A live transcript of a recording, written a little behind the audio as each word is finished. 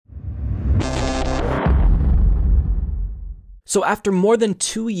So after more than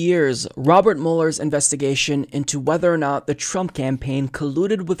 2 years, Robert Mueller's investigation into whether or not the Trump campaign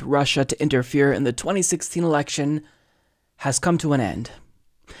colluded with Russia to interfere in the 2016 election has come to an end.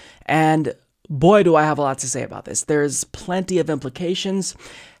 And boy, do I have a lot to say about this. There's plenty of implications.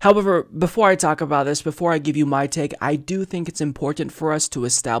 However, before I talk about this, before I give you my take, I do think it's important for us to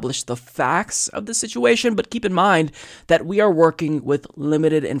establish the facts of the situation, but keep in mind that we are working with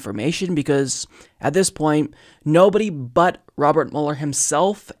limited information because at this point, nobody but Robert Mueller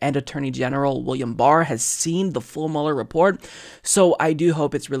himself and Attorney General William Barr has seen the full Mueller report, so I do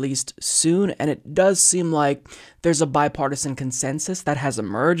hope it's released soon, and it does seem like there's a bipartisan consensus that has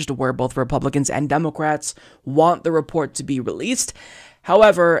emerged where both Republicans and Democrats want the report to be released.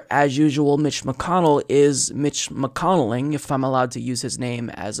 However, as usual, Mitch McConnell is Mitch McConnelling, if I'm allowed to use his name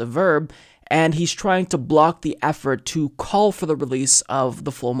as a verb, and he's trying to block the effort to call for the release of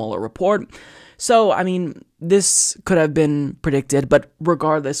the full Mueller report. So, I mean, this could have been predicted, but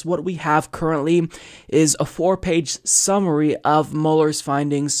regardless, what we have currently is a 4-page summary of Mueller's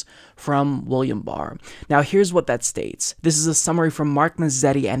findings from William Barr. Now, here's what that states. This is a summary from Mark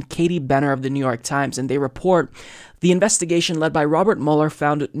Mazzetti and Katie Benner of the New York Times, and they report, the investigation led by Robert Mueller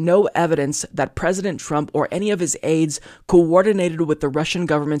found no evidence that President Trump or any of his aides coordinated with the Russian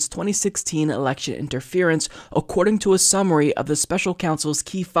government's 2016 election interference, according to a summary of the special counsel's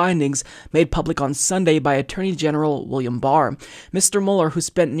key findings made public on Sunday by Attorney General William Barr. Mr. Mueller, who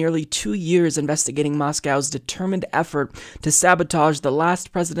spent nearly 2 years investigating Moscow's determined effort to sabotage the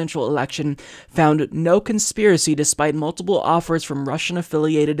last presidential election, found no conspiracy despite multiple offers from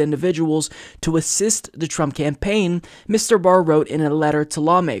Russian-affiliated individuals to assist the Trump campaign, Mr. Barr wrote in a letter to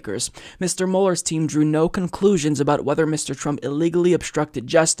lawmakers. Mr. Mueller's team drew no conclusions about whether Mr. Trump illegally obstructed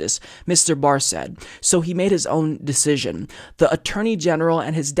justice, Mr. Barr said, so he made his own decision. The Attorney General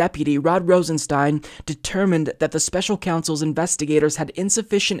and his deputy, Rod Rosenstein, determined that the special counsel's investigators had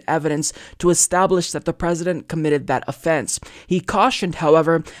insufficient evidence to establish that the president committed that offense. He cautioned,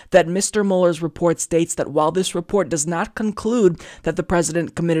 however, that Mr. Mueller's report states that while this report does not conclude that the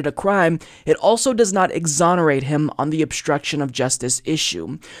president committed a crime, it also does not exonerate him on the obstruction of justice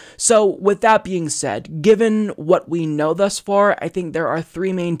issue. So, with that being said, given what we know thus far, I think there are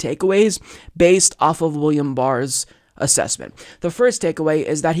 3 main takeaways based off of William Barr's assessment. The first takeaway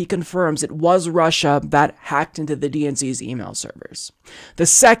is that he confirms it was Russia that hacked into the DNC's email servers. The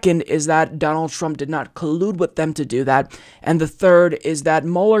second is that Donald Trump did not collude with them to do that. And the third is that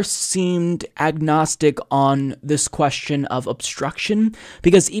Mueller seemed agnostic on this question of obstruction,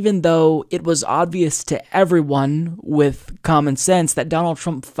 because even though it was obvious to everyone with common sense that Donald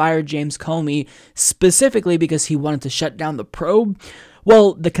Trump fired James Comey specifically because he wanted to shut down the probe,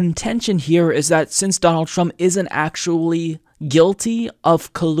 well, the contention here is that since Donald Trump isn't actually guilty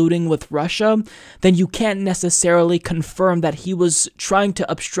of colluding with Russia, then you can't necessarily confirm that he was trying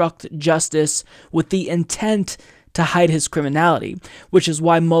to obstruct justice with the intent to hide his criminality, which is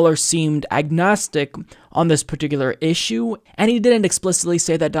why Mueller seemed agnostic on this particular issue, and he didn't explicitly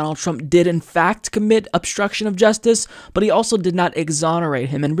say that Donald Trump did in fact commit obstruction of justice, but he also did not exonerate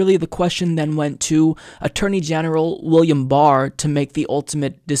him, and really the question then went to Attorney General William Barr to make the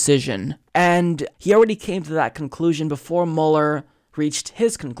ultimate decision. And he already came to that conclusion before Mueller reached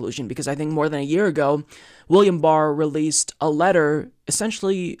his conclusion, because I think more than a year ago, William Barr released a letter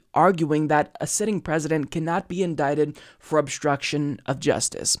essentially arguing that a sitting president cannot be indicted for obstruction of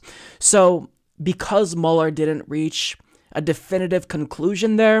justice. So, because Mueller didn't reach a definitive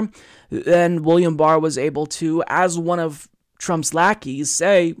conclusion there, then William Barr was able to, as one of Trump's lackeys,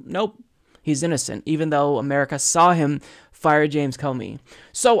 say, nope, he's innocent, even though America saw him fire James Comey.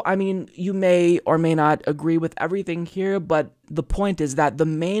 So, I mean, you may or may not agree with everything here, but the point is that the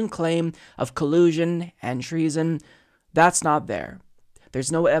main claim of collusion and treason, that's not there.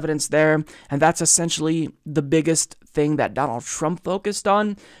 There's no evidence there, and that's essentially the biggest thing that Donald Trump focused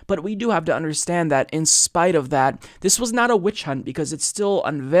on. But we do have to understand that in spite of that, this was not a witch hunt, because it still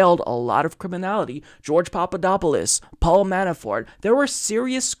unveiled a lot of criminality. George Papadopoulos, Paul Manafort, there were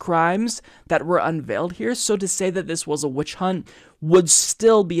serious crimes that were unveiled here. So to say that this was a witch hunt would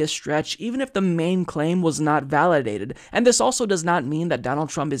still be a stretch, even if the main claim was not validated. And this also does not mean that Donald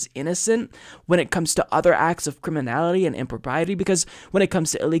Trump is innocent when it comes to other acts of criminality and impropriety, because when it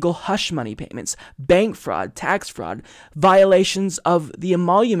comes to illegal hush money payments, bank fraud, tax fraud, violations of the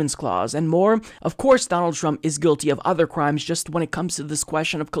emoluments clause, and more, of course Donald Trump is guilty of other crimes. Just when it comes to this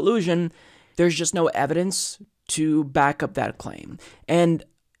question of collusion, there's just no evidence to back up that claim. And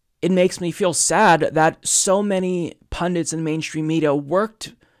it makes me feel sad that so many pundits in mainstream media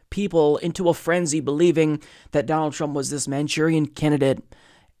worked people into a frenzy believing that Donald Trump was this Manchurian candidate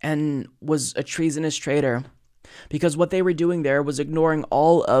and was a treasonous traitor. because what they were doing there was ignoring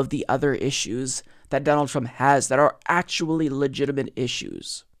all of the other issues that Donald Trump has that are actually legitimate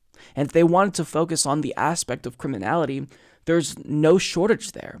issues. And if they wanted to focus on the aspect of criminality, there's no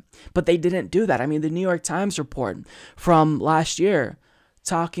shortage there. But they didn't do that. I mean, the New York Times report from last year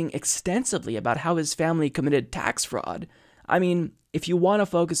talking extensively about how his family committed tax fraud. I mean, if you want to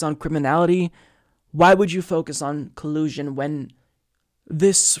focus on criminality, why would you focus on collusion when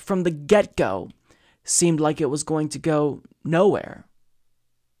this, from the get-go, seemed like it was going to go nowhere?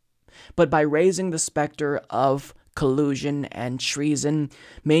 But by raising the specter of collusion and treason,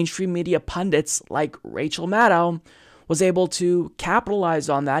 mainstream media pundits like Rachel Maddow was able to capitalize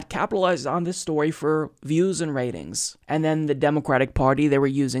on this story for views and ratings. And then the Democratic Party, they were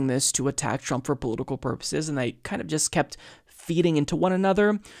using this to attack Trump for political purposes, and they kind of just kept feeding into one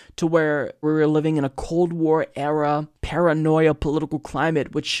another to where we were living in a Cold War era paranoia political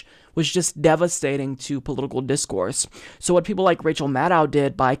climate, which was just devastating to political discourse. So what people like Rachel Maddow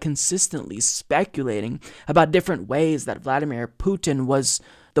did by consistently speculating about different ways that Vladimir Putin was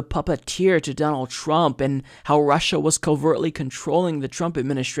the puppeteer to Donald Trump and how Russia was covertly controlling the Trump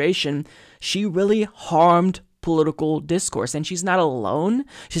administration, she really harmed political discourse. And she's not alone.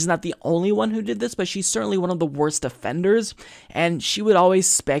 She's not the only one who did this, but she's certainly one of the worst offenders. And she would always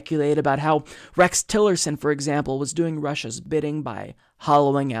speculate about how Rex Tillerson, for example, was doing Russia's bidding by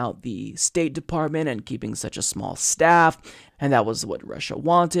hollowing out the State Department and keeping such a small staff. And that was what Russia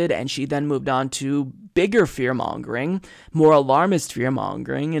wanted. And she then moved on to bigger fear-mongering, more alarmist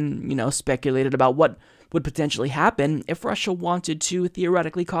fear-mongering, and, speculated about what would potentially happen if Russia wanted to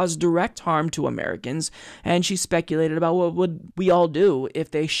theoretically cause direct harm to Americans. And she speculated about what would we all do if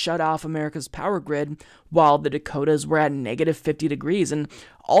they shut off America's power grid while the Dakotas were at negative 50 degrees. And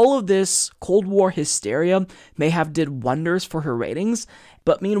all of this Cold War hysteria may have did wonders for her ratings,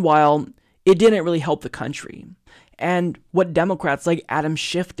 but meanwhile, it didn't really help the country. And what Democrats like Adam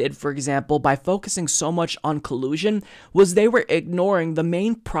Schiff did, for example, by focusing so much on collusion, was they were ignoring the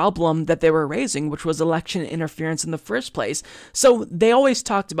main problem that they were raising, which was election interference in the first place. So they always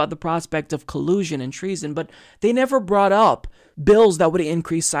talked about the prospect of collusion and treason, but they never brought up bills that would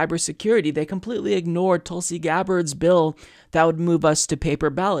increase cybersecurity. They completely ignored Tulsi Gabbard's bill that would move us to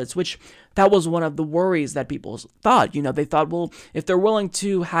paper ballots, which that was one of the worries that people thought. They thought, well, if they're willing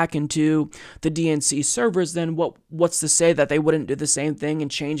to hack into the DNC servers, then what's to say that they wouldn't do the same thing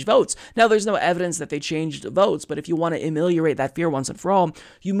and change votes? Now, there's no evidence that they changed votes, but if you want to ameliorate that fear once and for all,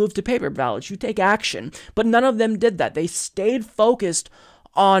 you move to paper ballots, you take action. But none of them did that. They stayed focused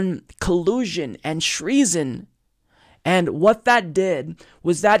on collusion and treason. And what that did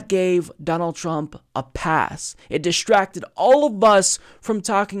was that gave Donald Trump a pass. It distracted all of us from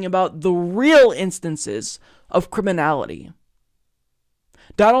talking about the real instances of criminality.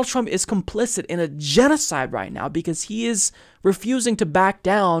 Donald Trump is complicit in a genocide right now because he is refusing to back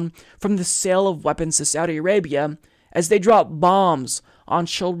down from the sale of weapons to Saudi Arabia as they drop bombs on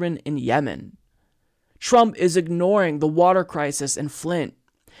children in Yemen. Trump is ignoring the water crisis in Flint.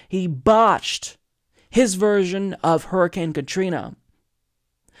 He botched his version of Hurricane Katrina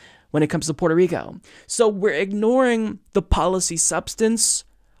when it comes to Puerto Rico. So we're ignoring the policy substance,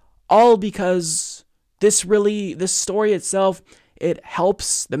 all because this story itself, it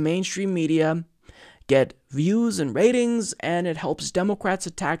helps the mainstream media get views and ratings, and it helps Democrats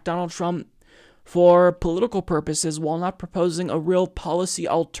attack Donald Trump for political purposes while not proposing a real policy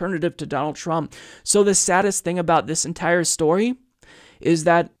alternative to Donald Trump. So the saddest thing about this entire story is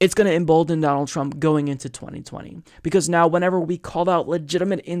that it's going to embolden Donald Trump going into 2020. Because now whenever we called out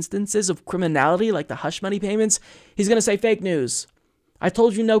legitimate instances of criminality like the hush money payments, he's going to say fake news. I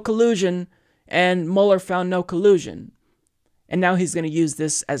told you no collusion, and Mueller found no collusion. And now he's going to use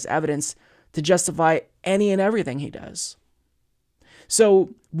this as evidence to justify any and everything he does.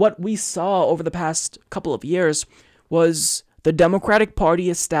 So what we saw over the past couple of years was the Democratic Party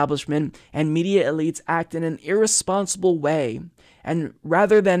establishment and media elites act in an irresponsible way. And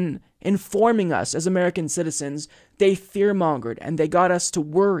rather than informing us as American citizens, they fearmongered and they got us to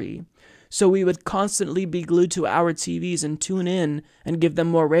worry. So we would constantly be glued to our TVs and tune in and give them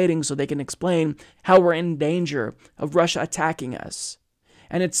more ratings so they can explain how we're in danger of Russia attacking us.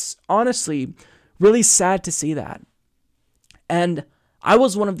 And it's honestly really sad to see that. And I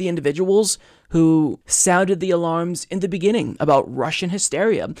was one of the individuals who sounded the alarms in the beginning about Russian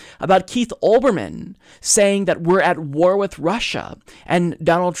hysteria, about Keith Olbermann saying that we're at war with Russia and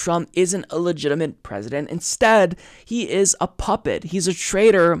Donald Trump isn't a legitimate president. Instead, he is a puppet. He's a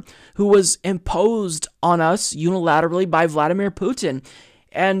traitor who was imposed on us unilaterally by Vladimir Putin.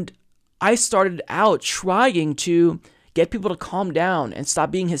 And I started out trying to get people to calm down and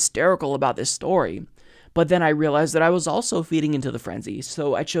stop being hysterical about this story. But then I realized that I was also feeding into the frenzy.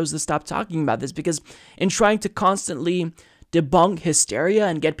 So I chose to stop talking about this, because in trying to constantly debunk hysteria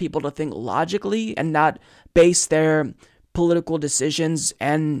and get people to think logically and not base their political decisions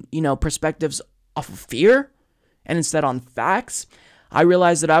and, perspectives off of fear and instead on facts, I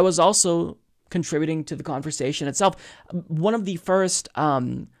realized that I was also contributing to the conversation itself. One of the first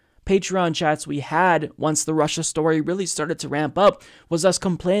Patreon chats we had once the Russia story really started to ramp up was us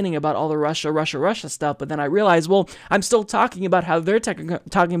complaining about all the Russia stuff. But then I realized, well, I'm still talking about how they're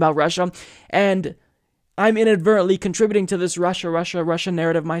talking about Russia, and I'm inadvertently contributing to this Russia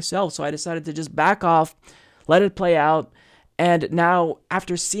narrative myself. So I decided to just back off, let it play out. And now,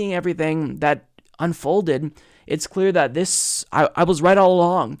 after seeing everything that unfolded, it's clear that I was right all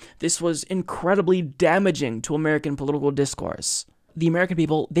along. This was incredibly damaging to American political discourse. The American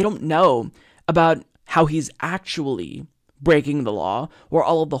people, they don't know about how he's actually breaking the law or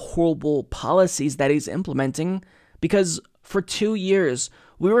all of the horrible policies that he's implementing, because for 2 years,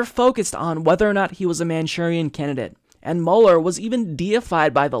 we were focused on whether or not he was a Manchurian candidate. And Mueller was even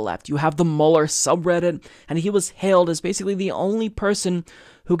deified by the left. You have the Mueller subreddit, and he was hailed as basically the only person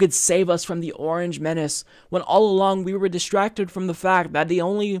who could save us from the Orange Menace, when all along we were distracted from the fact that the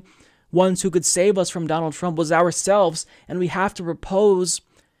only ones who could save us from Donald Trump was ourselves, and we have to propose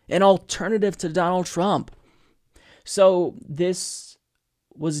an alternative to Donald Trump. So this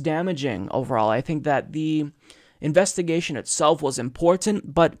was damaging overall. I think that the investigation itself was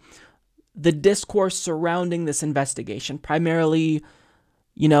important, but the discourse surrounding this investigation, primarily,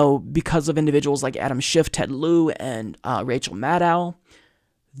 because of individuals like Adam Schiff, Ted Lieu, and Rachel Maddow,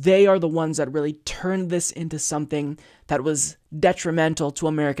 they are the ones that really turned this into something that was detrimental to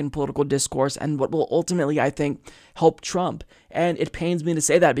American political discourse and what will ultimately, I think, help Trump. And it pains me to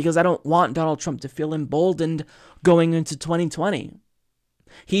say that, because I don't want Donald Trump to feel emboldened going into 2020.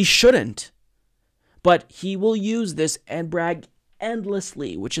 He shouldn't. But he will use this and brag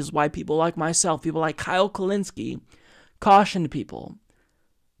endlessly, which is why people like myself, people like Kyle Kulinski, cautioned people.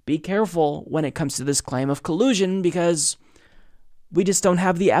 Be careful when it comes to this claim of collusion, because we just don't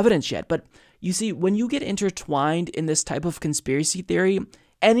have the evidence yet. But you see, when you get intertwined in this type of conspiracy theory,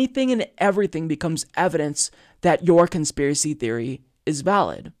 anything and everything becomes evidence that your conspiracy theory is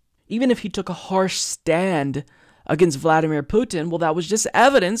valid. Even if he took a harsh stand against Vladimir Putin, well, that was just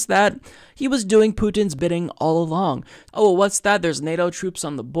evidence that he was doing Putin's bidding all along. Oh, what's that? There's NATO troops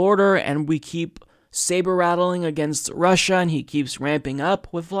on the border, and we keep saber-rattling against Russia, and he keeps ramping up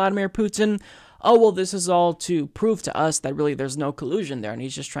with Vladimir Putin. Oh, well, this is all to prove to us that really there's no collusion there, and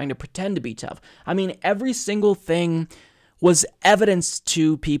he's just trying to pretend to be tough. I mean, every single thing was evidence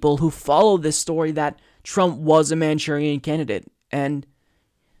to people who follow this story that Trump was a Manchurian candidate, and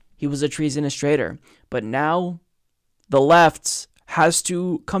he was a treasonous traitor. But now, the left has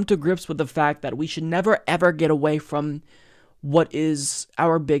to come to grips with the fact that we should never, ever get away from what is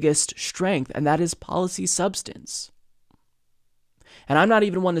our biggest strength, and that is policy substance. And I'm not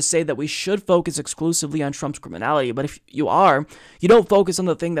even one to say that we should focus exclusively on Trump's criminality, but if you are, you don't focus on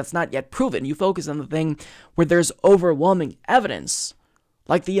the thing that's not yet proven. You focus on the thing where there's overwhelming evidence,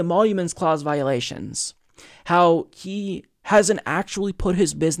 like the Emoluments Clause violations, how he hasn't actually put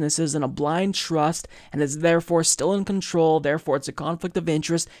his businesses in a blind trust and is therefore still in control, therefore it's a conflict of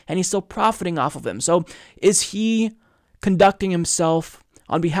interest, and he's still profiting off of them. So is he conducting himself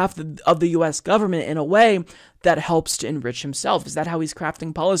on behalf of the U.S. government in a way that helps to enrich himself? Is that how he's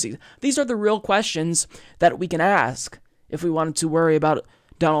crafting policies? These are the real questions that we can ask if we wanted to worry about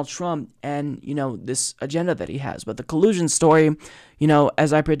Donald Trump and, this agenda that he has. But the collusion story,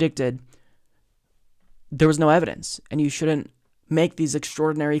 as I predicted, there was no evidence, and you shouldn't make these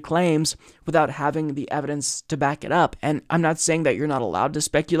extraordinary claims without having the evidence to back it up. And I'm not saying that you're not allowed to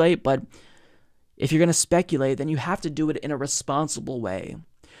speculate, but if you're going to speculate, then you have to do it in a responsible way.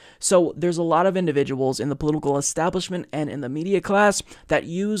 So there's a lot of individuals in the political establishment and in the media class that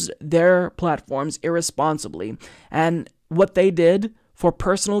use their platforms irresponsibly. And what they did for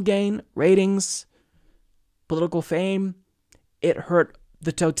personal gain, ratings, political fame, it hurt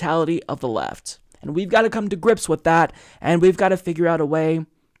the totality of the left. And we've got to come to grips with that, and we've got to figure out a way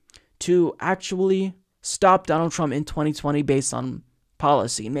to actually stop Donald Trump in 2020 based on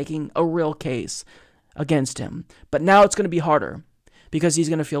policy, making a real case against him. But now it's going to be harder because he's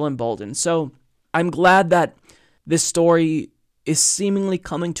going to feel emboldened. So I'm glad that this story is seemingly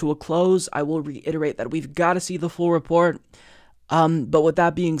coming to a close. I will reiterate that we've got to see the full report. But with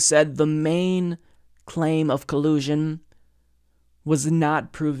that being said, the main claim of collusion was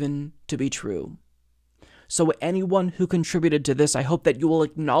not proven to be true. So anyone who contributed to this, I hope that you will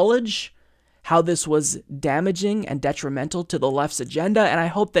acknowledge how this was damaging and detrimental to the left's agenda, and I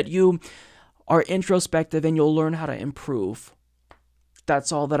hope that you are introspective and you'll learn how to improve.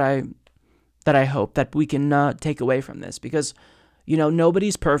 That's all that I hope that we can take away from this, because,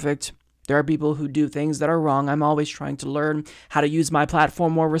 nobody's perfect. There are people who do things that are wrong. I'm always trying to learn how to use my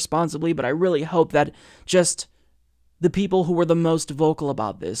platform more responsibly, but I really hope that just the people who were the most vocal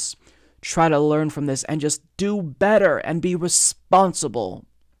about this try to learn from this and just do better and be responsible.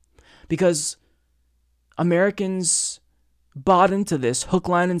 Because Americans bought into this hook,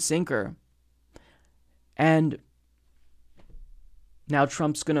 line, and sinker. And now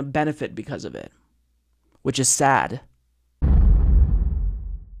Trump's going to benefit because of it, which is sad.